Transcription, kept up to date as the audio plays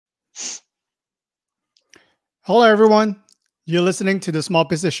Hello, everyone. You're listening to the Small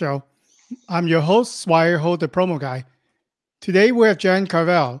Business Show. I'm your host, Swire Ho, the promo guy. Today, we have Jan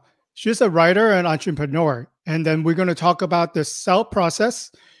Cavelle. She's a writer and entrepreneur. And then we're going to talk about the sell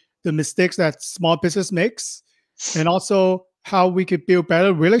process, the mistakes that small business makes, and also how we could build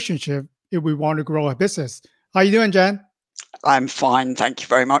better relationship if we want to grow a business. How you doing, Jan? I'm fine, thank you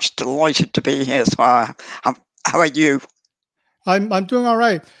very much. Delighted to be here. How are you? I'm doing all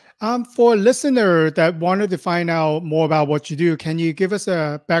right. For a listener that wanted to find out more about what you do, can you give us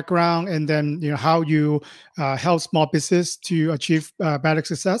a background and then how you help small business to achieve better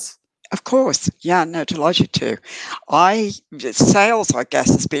success? Of course, yeah, no, delighted to. I Sales, I guess,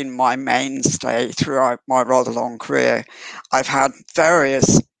 has been my mainstay throughout my rather long career. I've had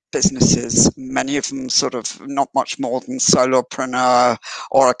various businesses, many of them sort of not much more than solopreneur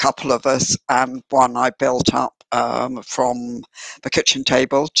or a couple of us, and one I built up from the kitchen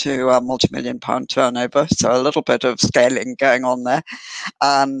table to a multi-million pound turnover. So a little bit of scaling going on there.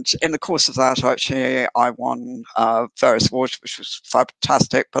 And in the course of that, actually, I won various awards, which was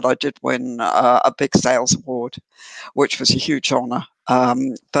fantastic. But I did win a big sales award, which was a huge honour.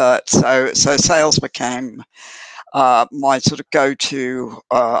 So sales became my sort of go-to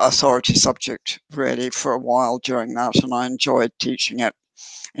authority subject really for a while during that, and I enjoyed teaching it.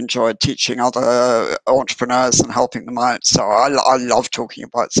 Enjoyed teaching other entrepreneurs and helping them out. So I love talking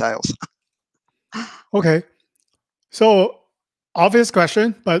about sales. Okay, so obvious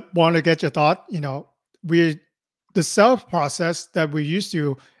question, but want to get your thought. We the sales process that we used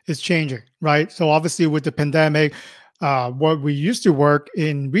to is changing, right? So obviously with the pandemic, what we used to work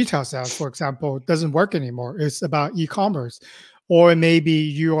in retail sales, for example, doesn't work anymore. It's about e-commerce. Or maybe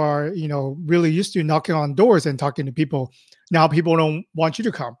you are, really used to knocking on doors and talking to people. Now people don't want you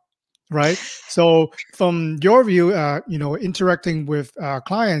to come, right? So from your view, interacting with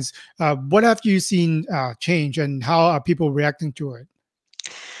clients, what have you seen change and how are people reacting to it?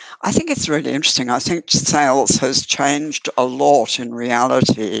 I think it's really interesting. I think sales has changed a lot in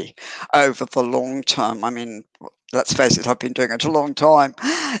reality over the long term. I mean, let's face it, I've been doing it a long time.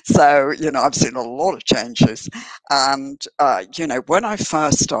 So, I've seen a lot of changes. And, when I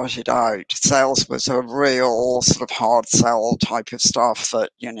first started out, sales was a real sort of hard sell type of stuff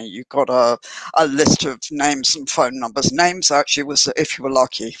that, you got a list of names and phone numbers. Names actually was, if you were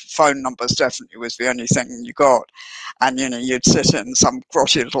lucky, phone numbers definitely was the only thing you got. And you'd sit in some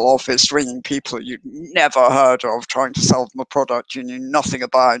grotty little office ringing people you'd never heard of, trying to sell them a product you knew nothing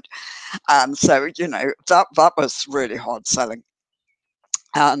about. And so that was really hard selling.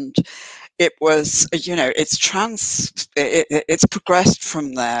 And it was, it's progressed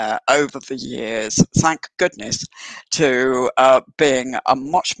from there over the years, thank goodness, to being a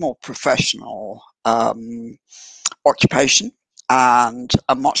much more professional occupation and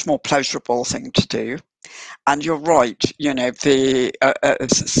a much more pleasurable thing to do. And you're right, the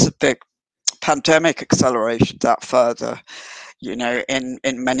pandemic accelerated that further. In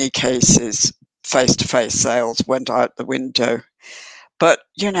many cases, face-to-face sales went out the window. But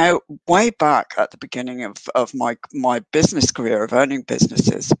way back at the beginning of my business career of owning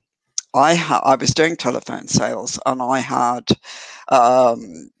businesses, I was doing telephone sales, and I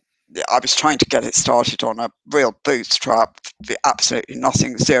was trying to get it started on a real bootstrap, absolutely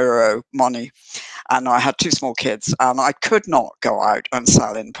nothing, zero money. And I had two small kids, and I could not go out and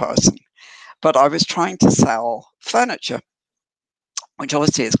sell in person. But I was trying to sell furniture, which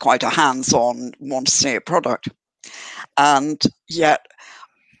obviously is quite a hands-on, want to see a product. And yet,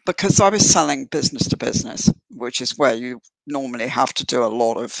 because I was selling business to business, which is where you normally have to do a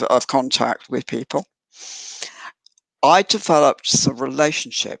lot of contact with people, I developed some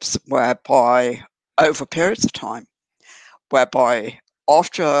relationships whereby, over periods of time, whereby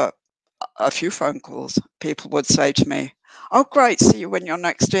after a few phone calls, people would say to me, "Oh, great, see you when you're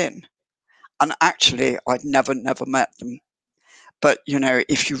next in." And actually, I'd never met them. But,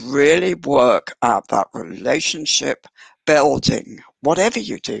 if you really work at that relationship building, whatever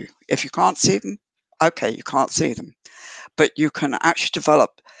you do, if you can't see them, okay, you can't see them. But you can actually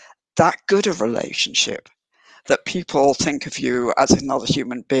develop that good a relationship that people think of you as another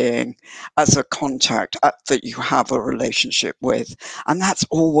human being, as a contact that you have a relationship with. And that's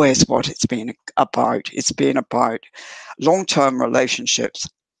always what it's been about. It's been about long-term relationships,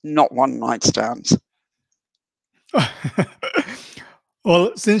 not one-night stands.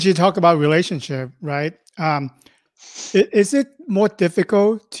 Well, since you talk about relationship, right? Is it more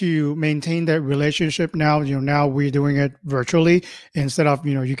difficult to maintain that relationship now? Now we're doing it virtually instead of,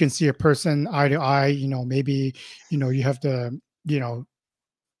 you can see a person eye to eye, maybe, you have the, you know,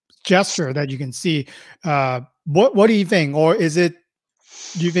 gesture that you can see. What do you think? Or is it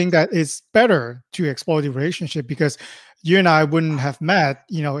do you think that it's better to explore the relationship because you and I wouldn't have met,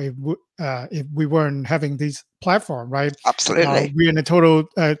 if we weren't having these platform, right? Absolutely. We're in a total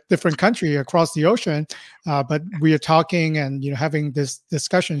different country across the ocean, but we are talking and having this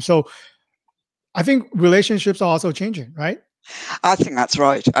discussion. So I think relationships are also changing, right? I think that's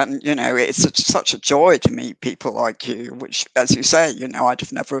right. And, it's such a joy to meet people like you, which, as you say, I'd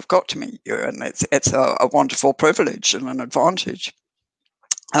have never have got to meet you. And it's a wonderful privilege and an advantage.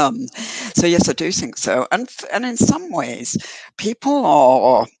 So yes, I do think so. And in some ways, people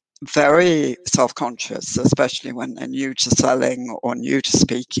are very self-conscious, especially when they're new to selling or new to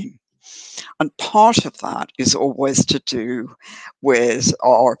speaking. And part of that is always to do with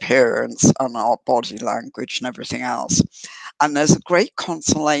our appearance and our body language and everything else. And there's a great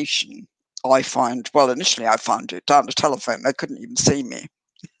consolation I find. Well, initially I found it down the telephone. They couldn't even see me.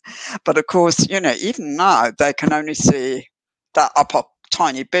 But of course, even now they can only see that upper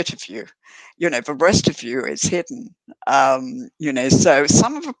tiny bit of you. The rest of you is hidden. So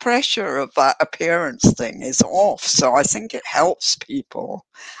some of the pressure of that appearance thing is off. So I think it helps people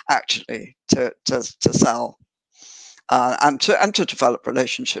actually to sell and to develop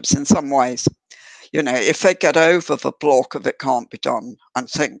relationships in some ways. If they get over the block of it can't be done and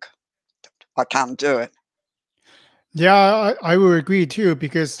think, I can do it. Yeah, I would agree too,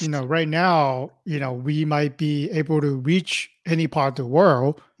 because right now, we might be able to reach any part of the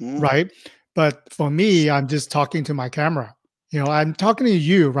world, Mm, right? But for me, I'm just talking to my camera. I'm talking to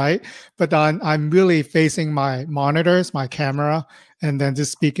you, right? But I'm really facing my monitors, my camera, and then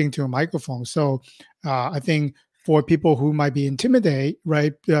just speaking to a microphone. So I think for people who might be intimidated,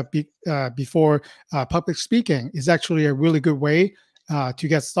 right, before public speaking is actually a really good way to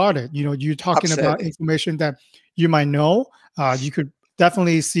get started. You're talking about absolutely. information that you might know. You could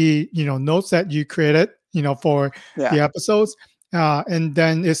definitely see, notes that you created, for Yeah. the episodes. And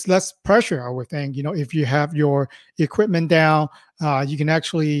then it's less pressure, I would think. If you have your equipment down, you can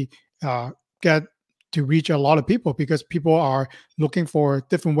actually get to reach a lot of people because people are looking for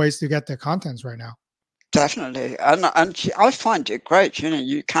different ways to get their contents right now. Definitely, and I find it great.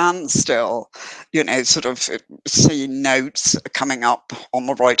 You can still, sort of see notes coming up on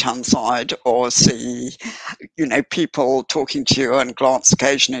the right hand side, or see, people talking to you and glance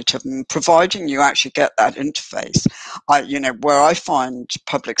occasionally to them, providing you actually get that interface. Where I find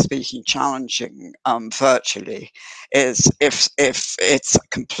public speaking challenging virtually is if it's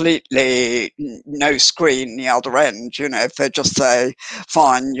completely no screen the other end. If they just say,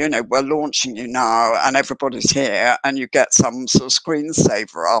 fine, we're launching you now and everybody's here, and you get some sort of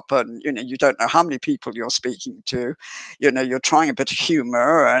screensaver up and you don't know how many people you're speaking to. You're trying a bit of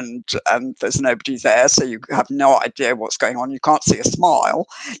humor and there's nobody there, so you have no idea what's going on. You can't see a smile.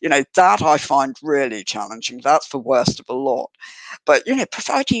 That I find really challenging. That's the worst of a lot. But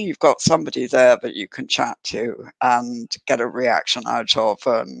providing you've got somebody there that you can chat to and get a reaction out of,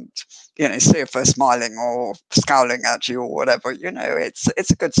 and see if they're smiling or scowling at you or whatever,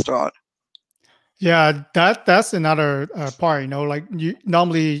 it's a good start. Yeah, that's another part. Like you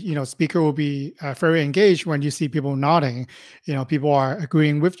normally, speaker will be very engaged when you see people nodding. People are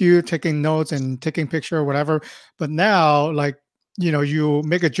agreeing with you, taking notes and taking picture or whatever. But now, like you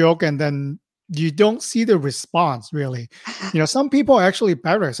make a joke and then you don't see the response really. Some people are actually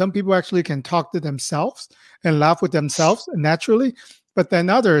better. Some people actually can talk to themselves and laugh with themselves naturally. But then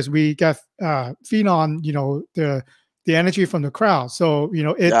others, we get feed on the energy from the crowd. So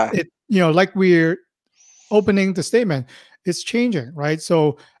Yeah, like we're opening the statement, it's changing, right?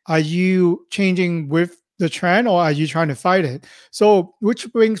 So are you changing with the trend or are you trying to fight it? So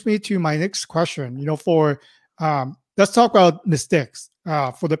which brings me to my next question. For let's talk about mistakes.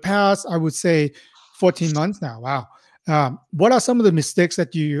 For the past, I would say 14 months now. Wow. What are some of the mistakes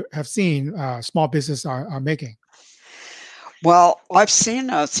that you have seen small business are making? well, I've seen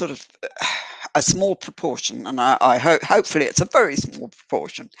a sort of a small proportion, and I hope hopefully it's a very small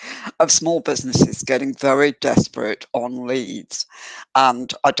proportion of small businesses getting very desperate on leads.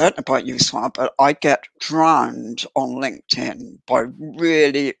 And I don't know about you, Swab, but I get drowned on LinkedIn by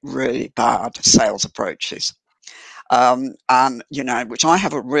really, really bad sales approaches. And which I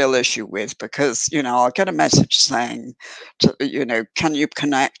have a real issue with, because I get a message saying, can you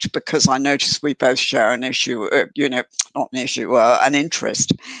connect, because I notice we both share an issue, not an issue, an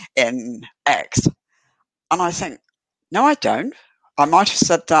interest in X. And I think, no, I don't. I might have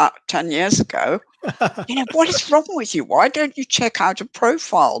said that 10 years ago. What is wrong with you? Why don't you check out a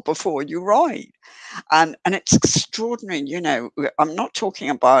profile before you write? And it's extraordinary. I'm not talking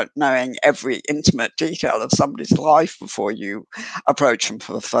about knowing every intimate detail of somebody's life before you approach them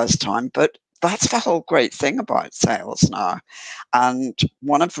for the first time, but that's the whole great thing about sales now. And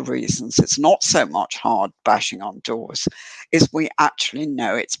one of the reasons it's not so much hard bashing on doors is we actually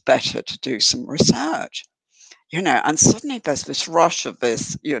know it's better to do some research. And suddenly there's this rush of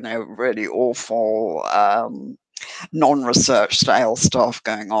this, really awful non-research sales stuff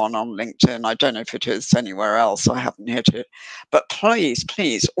going on LinkedIn. I don't know if it is anywhere else. I haven't hit it. But please,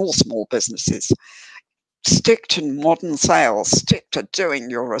 please, all small businesses, stick to modern sales, stick to doing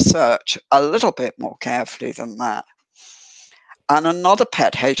your research a little bit more carefully than that. And another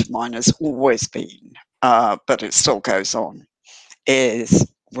pet hate of mine has always been, but it still goes on,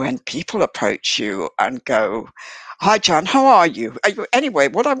 is when people approach you and go, "Hi, Jan, how are you?" Anyway,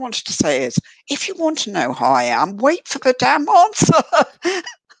 what I wanted to say is, if you want to know how I am, wait for the damn answer.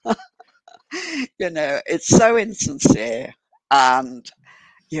 It's so insincere. And,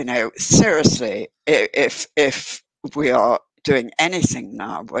 seriously, if we are doing anything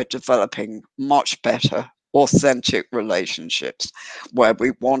now, we're developing much better, authentic relationships where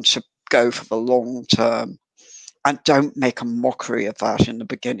we want to go for the long term. And don't make a mockery of that in the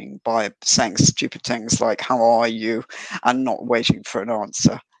beginning by saying stupid things like, "How are you?" and not waiting for an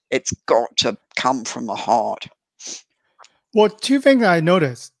answer. It's got to come from the heart. Well, two things I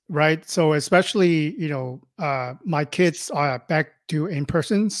noticed, right? So especially, my kids are back to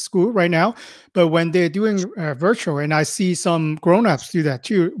in-person school right now, but when they're doing virtual, and I see some grown-ups do that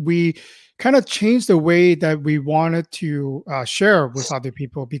too, we kind of changed the way that we wanted to share with other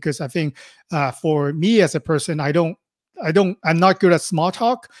people, because I think for me as a person, I'm not good at small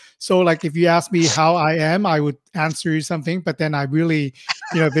talk. So like if you ask me how I am, I would answer you something, but then I really,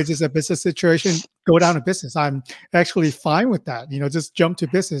 if it's just a business situation, go down to business. I'm actually fine with that, just jump to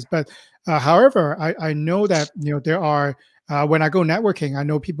business. But however, I know that, there are, when I go networking, I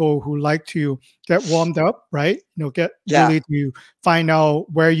know people who like to get warmed up, right? Get Yeah. really to find out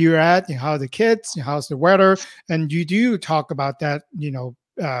where you're at, how are the kids, how's the weather. And you do talk about that,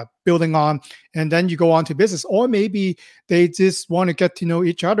 building on, and then you go on to business. Or maybe they just want to get to know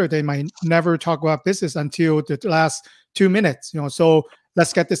each other. They might never talk about business until the last 2 minutes, so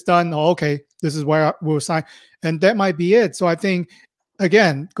let's get this done. Oh, okay, this is where we'll sign. And that might be it. So I think,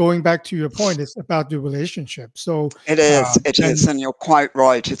 again, going back to your point, it's about the relationship. So It is, and and you're quite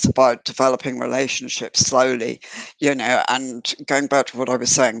right. It's about developing relationships slowly, and going back to what I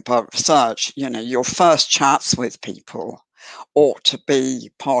was saying about research, your first chats with people ought to be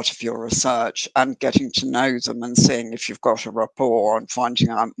part of your research and getting to know them and seeing if you've got a rapport and finding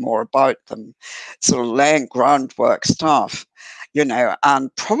out more about them, sort of laying groundwork stuff,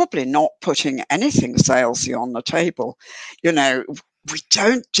 and probably not putting anything salesy on the table. We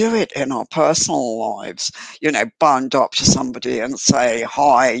don't do it in our personal lives, bound up to somebody and say,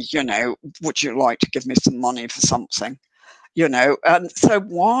 "Hi, would you like to give me some money for something?" And so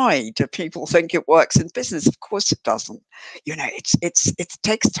why do people think it works in business? Of course it doesn't. It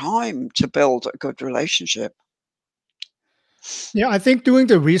takes time to build a good relationship. yeah, I think doing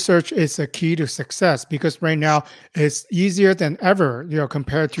the research is a key to success, because right now it's easier than ever,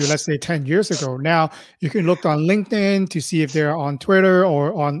 compared to, let's say, 10 years ago. Now you can look on LinkedIn to see if they're on Twitter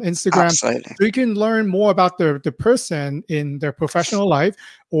or on Instagram. Absolutely. So you can learn more about the person in their professional life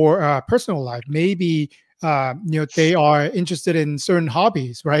or personal life. Maybe they are interested in certain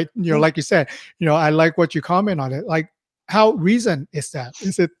hobbies, right? Like you said, I like what you comment on it. Like, how recent is that?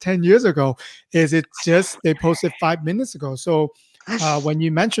 Is it 10 years ago? Is it just they posted 5 minutes ago? So when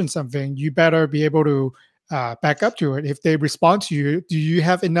you mention something, you better be able to back up to it. If they respond to you, do you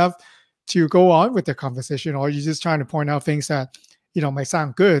have enough to go on with the conversation, or are you just trying to point out things that might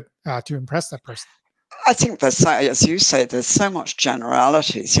sound good to impress that person? I think as you say, there's so much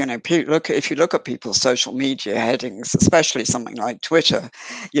generalities. If you look at people's social media headings, especially something like Twitter,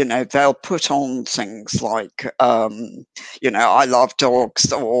 they'll put on things like, "I love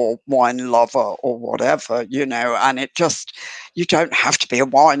dogs," or "wine lover," or whatever, and you don't have to be a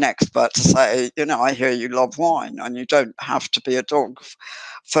wine expert to say, "I hear you love wine," and you don't have to be a dog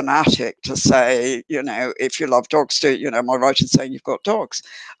fanatic to say, "If you love dogs, am I right in saying you've got dogs?"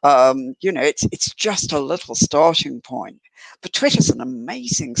 It's just a little starting point. But Twitter's an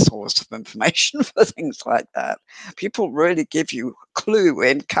amazing source of information for things like that. People really give you a clue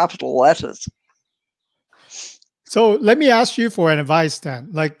in capital letters. So let me ask you for an advice then.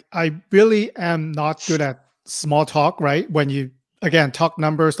 Like, I really am not good at small talk, right? When you, again, talk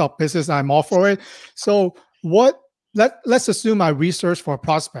numbers, talk business, I'm all for it. So let's assume I research for a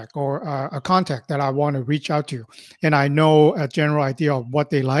prospect or a contact that I want to reach out to, and I know a general idea of what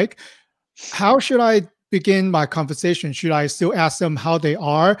they like. How should I begin my conversation? Should I still ask them how they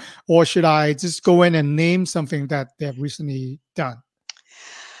are, or should I just go in and name something that they've recently done?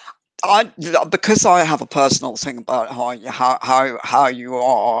 I because I have a personal thing about how you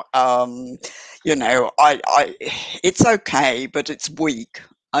are. I it's okay, but it's weak.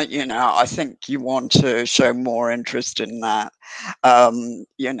 I think you want to show more interest in that. And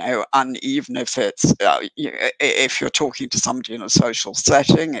even if it's if you're talking to somebody in a social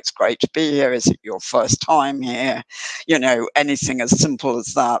setting, it's great to be here. Is it your first time here? Anything as simple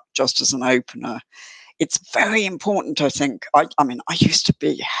as that, just as an opener. It's very important, I think. I mean, I used to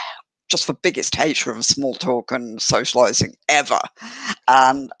be just the biggest hater of small talk and socializing ever.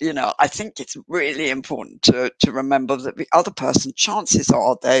 And, I think it's really important to remember that the other person, chances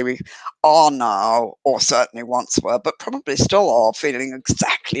are they are now, or certainly once were, but probably still are, feeling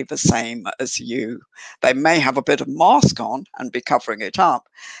exactly the same as you. They may have a bit of mask on and be covering it up,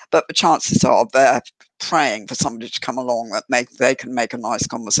 but the chances are they're praying for somebody to come along that they can make a nice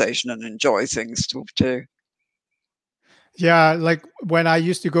conversation and enjoy things too. Yeah, like when I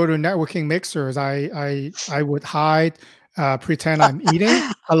used to go to networking mixers, I would hide, pretend I'm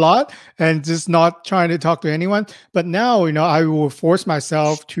eating a lot and just not trying to talk to anyone. But now, I will force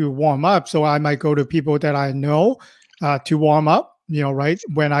myself to warm up. So I might go to people that I know to warm up. Right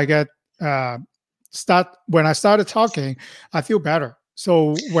when I get when I started talking, I feel better.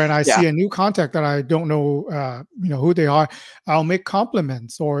 So when I Yeah. see a new contact that I don't know, who they are, I'll make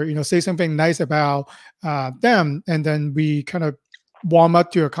compliments or say something nice about them, and then we kind of warm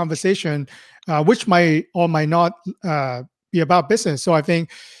up to a conversation, which might or might not be about business. So I think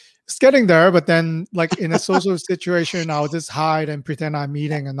it's getting there, but then like in a social situation, I'll just hide and pretend I'm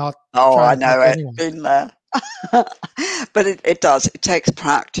eating and not Oh, trying I to talk know to it. anyone. Been there. But it does. It takes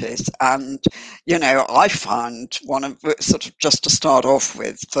practice. And, I find one of sort of just to start off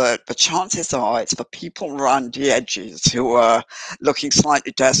with, the chances are it's the people around the edges who are looking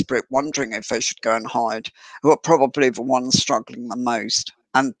slightly desperate, wondering if they should go and hide, who are probably the ones struggling the most.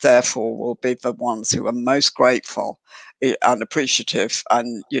 And therefore will be the ones who are most grateful and appreciative.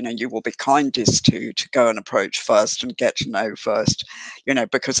 And, you will be kindest to go and approach first and get to know first,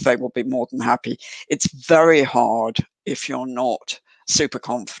 because they will be more than happy. It's very hard if you're not super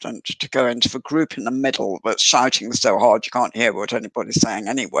confident to go into the group in the middle that's shouting so hard you can't hear what anybody's saying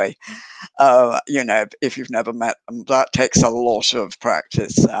anyway. If you've never met them, that takes a lot of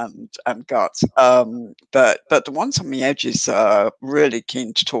practice and guts. But the ones on the edges are really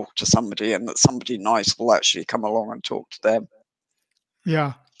keen to talk to somebody, and that somebody nice will actually come along and talk to them.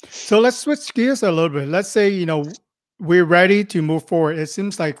 Yeah. So let's switch gears a little bit. Let's say, we're ready to move forward. It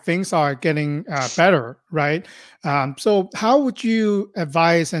seems like things are getting better, right? So how would you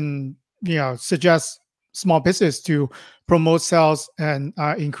advise and, suggest small business to promote sales and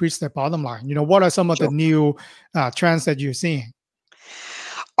increase their bottom line? What are some of the Sure. new trends that you're seeing?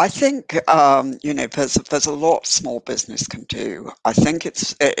 I think there's a lot small business can do. I think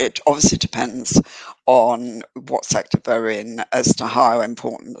it obviously depends on what sector they're in as to how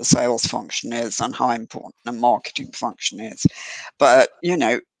important the sales function is and how important the marketing function is. But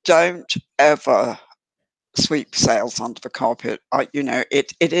don't ever sweep sales under the carpet.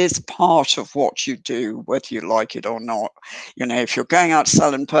 It is part of what you do, whether you like it or not. If you're going out to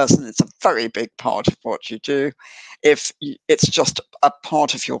sell in person, it's a very big part of what you do. If it's just a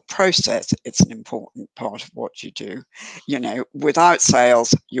part of your process, it's an important part of what you do. Without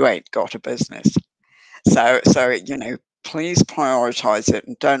sales, you ain't got a business. So please prioritize it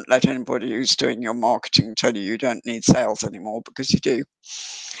and don't let anybody who's doing your marketing tell you don't need sales anymore, because you do.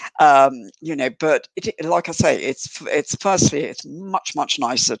 But like I say, it's firstly, it's much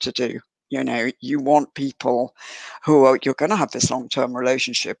nicer to do. You want people you're going to have this long-term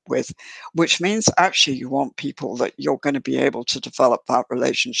relationship with, which means actually you want people that you're going to be able to develop that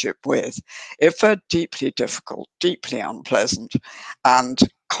relationship with. If they're deeply difficult, deeply unpleasant, and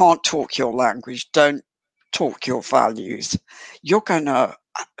can't talk your language, don't talk your values, you're going to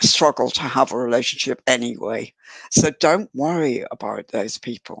struggle to have a relationship anyway. So don't worry about those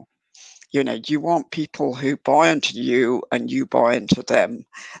people. You want people who buy into you and you buy into them,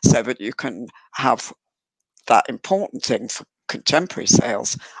 so that you can have that important thing for contemporary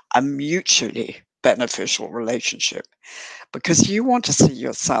sales, a mutually beneficial relationship, because you want to see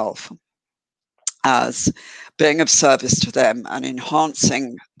yourself as being of service to them and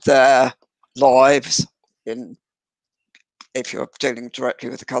enhancing their lives in if you're dealing directly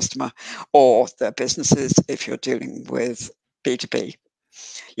with the customer, or their businesses if you're dealing with B2B.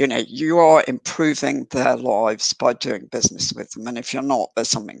 You are improving their lives by doing business with them. And if you're not, there's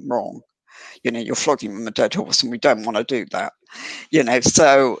something wrong. You're flogging them a dead horse, and we don't want to do that.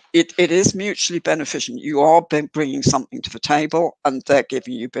 So it is mutually beneficial. You are bringing something to the table, and they're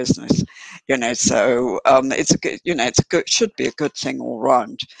giving you business. So it's a good, it's a good, should be a good thing all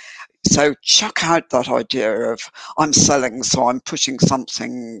round. So chuck out that idea of I'm selling, so I'm pushing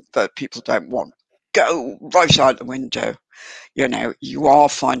something that people don't want. Go right out the window. You know, you are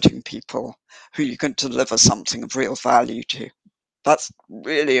finding people who you can deliver something of real value to. That's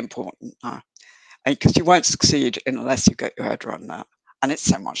really important now, because you won't succeed unless you get your head around that. And it's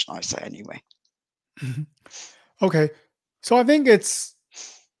so much nicer anyway. Mhm. Okay. So I think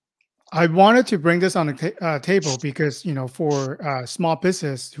I wanted to bring this on the table because, for small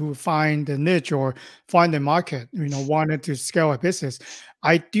business who find a niche or find the market, wanted to scale a business,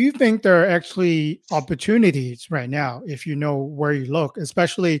 I do think there are actually opportunities right now if you know where you look,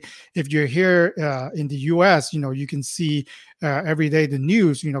 especially if you're here in the US, you can see every day the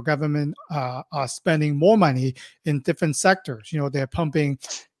news, government are spending more money in different sectors. They're pumping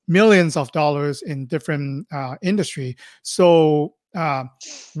millions of dollars in different industry. So,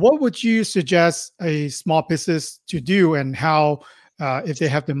 what would you suggest a small business to do, and how, if they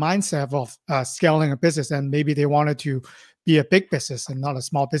have the mindset of scaling a business and maybe they wanted to be a big business and not a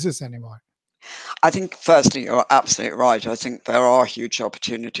small business anymore? I think, firstly, you're absolutely right. I think there are huge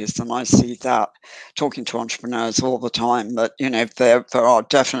opportunities, and I see that talking to entrepreneurs all the time. That there are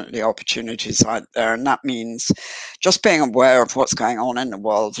definitely opportunities out there, and that means just being aware of what's going on in the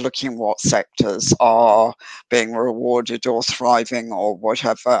world, looking what sectors are being rewarded or thriving or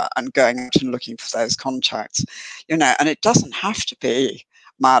whatever, and going out and looking for those contacts. And it doesn't have to be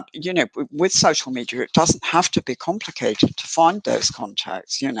mad. With social media, it doesn't have to be complicated to find those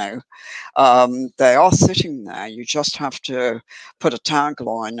contacts. They are sitting there. You just have to put a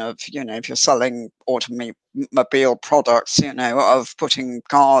tagline of, if you're selling automobile products, of putting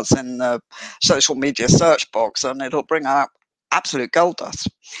cars in the social media search box, and it'll bring out absolute gold dust.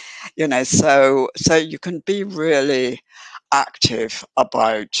 So you can be really active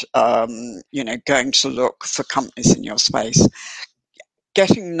about, going to look for companies in your space.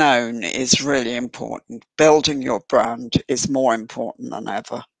 Getting known is really important. Building your brand is more important than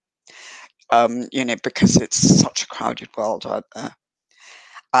ever, because it's such a crowded world out there.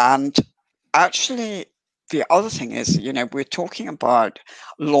 And actually, the other thing is, we're talking about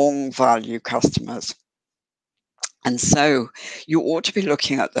long value customers. And so you ought to be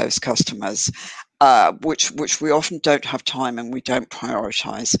looking at those customers, which we often don't have time and we don't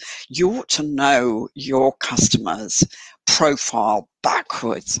prioritize. You ought to know your customers' profile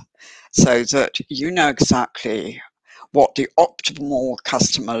backwards so that you know exactly what the optimal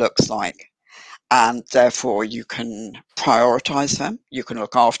customer looks like, and therefore you can prioritize them, you can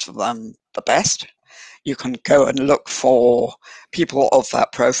look after them the best, you can go and look for people of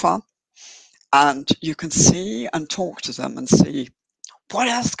that profile, and you can see and talk to them and see what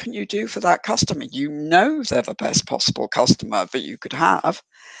else can you do for that customer. They're the best possible customer that you could have.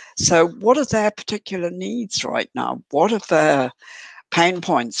 So what are their particular needs right now? What are their pain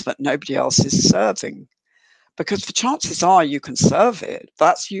points that nobody else is serving? Because the chances are you can serve it.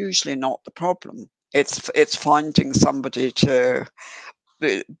 That's usually not the problem. It's finding somebody to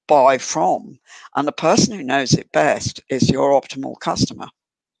buy from, and the person who knows it best is your optimal customer.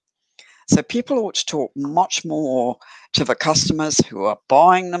 So people ought to talk much more to the customers who are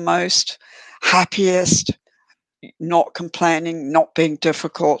buying the most, happiest, not complaining, not being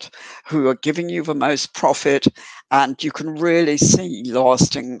difficult, who are giving you the most profit, and you can really see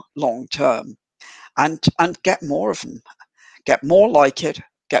lasting long term, and get more of them. Get more like it,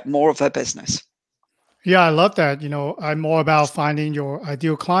 get more of their business. Yeah, I love that. I'm more about finding your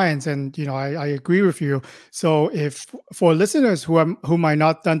ideal clients, and I agree with you. So, if for listeners who might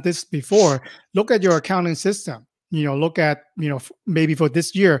not done this before, look at your accounting system. Look at maybe for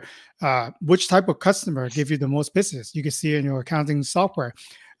this year, which type of customer give you the most business. You can see in your accounting software,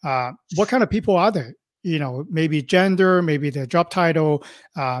 what kind of people are there. Maybe gender, maybe their job title,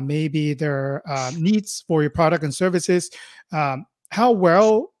 maybe their needs for your product and services. How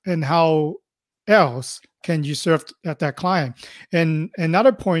well and how else can you serve at that client? And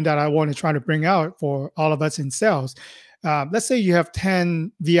another point that I want to try to bring out for all of us in sales, let's say you have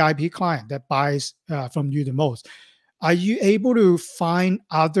 10 VIP client that buys from you the most. Are you able to find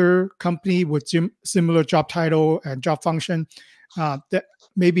other company with similar job title and job function that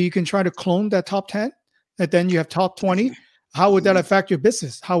maybe you can try to clone that top 10, and then you have top 20? How would that affect your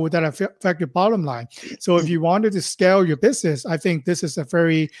business? How would that affect your bottom line? So if you wanted to scale your business, I think this is a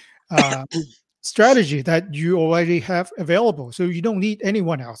very strategy that you already have available. So you don't need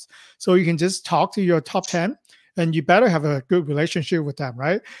anyone else. So you can just talk to your top 10, and you better have a good relationship with them,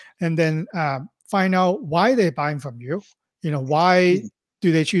 right? And then find out why they're buying from you. Why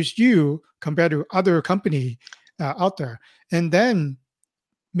do they choose you compared to other company out there? And then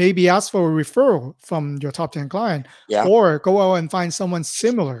maybe ask for a referral from your top 10 client, Yeah. or go out and find someone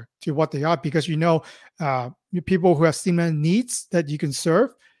similar to what they are, because people who have similar needs that you can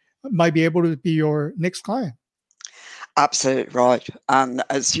serve might be able to be your next client. Absolutely right. And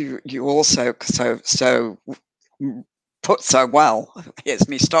as you also so put so well, here's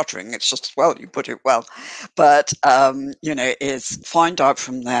me stuttering, it's just, well, you put it well, but is find out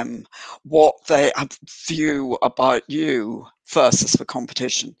from them what they view about you versus the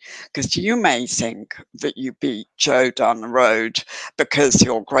competition, because you may think that you beat Joe down the road because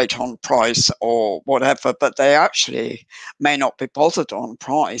you're great on price or whatever, but they actually may not be bothered on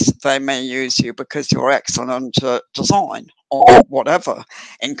price. They may use you because you're excellent at design or whatever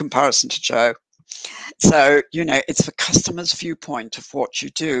in comparison to Joe. So, it's the customer's viewpoint of what you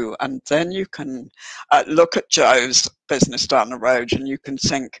do. And then you can look at Joe's business down the road and you can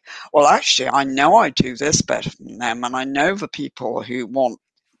think, well, actually, I know I do this better than them. And I know the people who want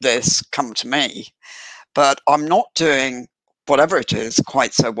this come to me, but I'm not doing whatever it is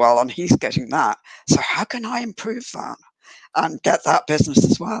quite so well. And he's getting that. So how can I improve that and get that business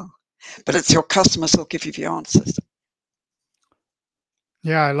as well? But it's your customers who'll give you the answers.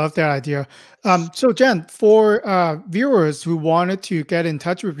 Yeah, I love that idea. So Jen, for viewers who wanted to get in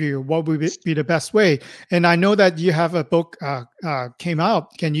touch with you, what would be the best way? And I know that you have a book came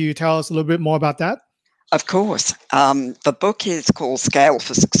out. Can you tell us a little bit more about that? Of course. The book is called Scale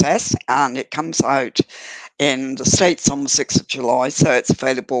for Success, and it comes out in the States on the 6th of July. So it's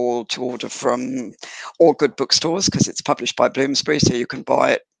available to order from all good bookstores because it's published by Bloomsbury. So you can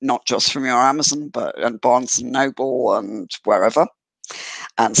buy it not just from your Amazon, and Barnes and Noble and wherever.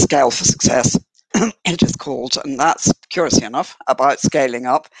 And Scale for Success, it is called. And that's, curiously enough, about scaling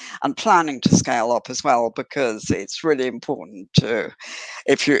up and planning to scale up as well, because it's really important to,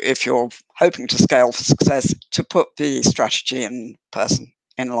 if you're hoping to scale for success, to put the strategy in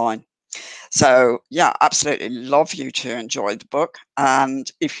line. So yeah, absolutely love you to enjoy the book.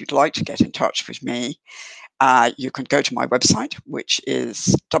 And if you'd like to get in touch with me, you can go to my website, which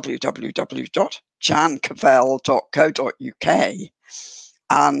is www.jancavelle.co.uk.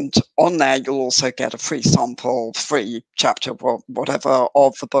 And on there, you'll also get a free sample, free chapter, whatever,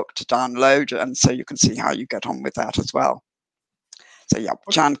 of the book to download. And so you can see how you get on with that as well. So yeah,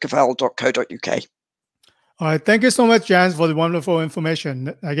 jancavelle.co.uk. All right. Thank you so much, Jan, for the wonderful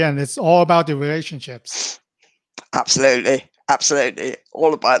information. Again, it's all about the relationships. Absolutely. Absolutely.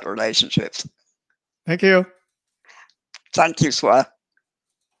 All about relationships. Thank you. Thank you, Swear.